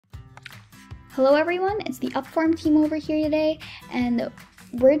Hello everyone, it's the Upform team over here today, and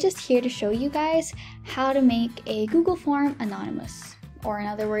we're just here to show you guys how to make a Google form anonymous, or in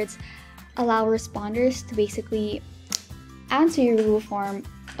other words, allow responders to basically answer your Google form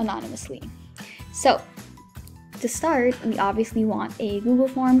anonymously. So to start, we obviously want a Google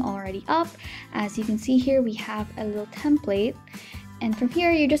form already up. As you can see here, we have a little template, and from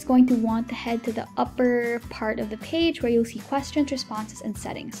here you're just going to want to head to the upper part of the page where you'll see questions, responses, and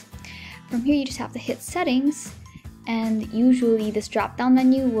settings. From here, you just have to hit settings, and usually this drop-down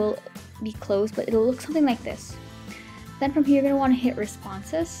menu will be closed, but it'll look something like this. Then from here, you're going to want to hit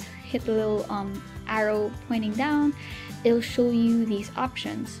responses, hit the little arrow pointing down. It'll show you these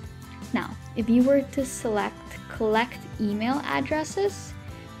options. Now, if you were to select collect email addresses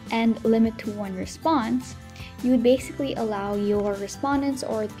and limit to one response, you would basically allow your respondents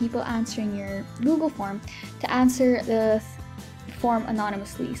or the people answering your Google form to answer the form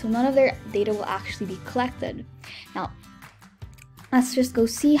anonymously, so none of their data will actually be collected. Now, let's just go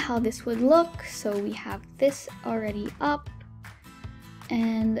see how this would look. So we have this already up,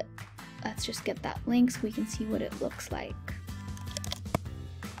 and let's just get that link so we can see what it looks like.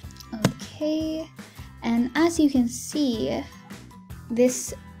 Okay, and as you can see,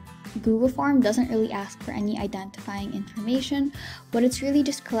 this Google form doesn't really ask for any identifying information. What it's really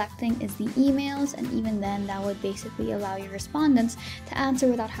just collecting is the emails, and even then that would basically allow your respondents to answer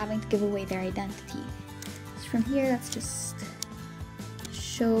without having to give away their identity. So from here, let's just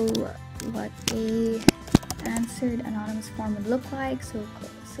show what a answered anonymous form would look like. So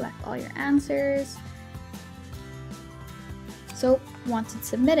select all your answers. So once it's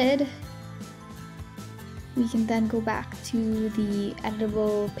submitted, we can then go back to the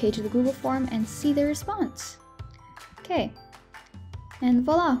editable page of the Google form and see the response. Okay, and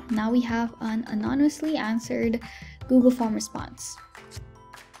voila, now we have an anonymously answered Google form response.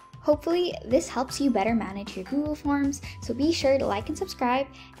 Hopefully this helps you better manage your Google forms, so be sure to like and subscribe,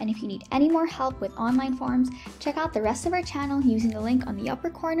 and if you need any more help with online forms, check out the rest of our channel using the link on the upper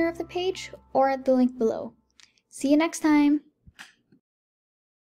corner of the page or the link below. See you next time!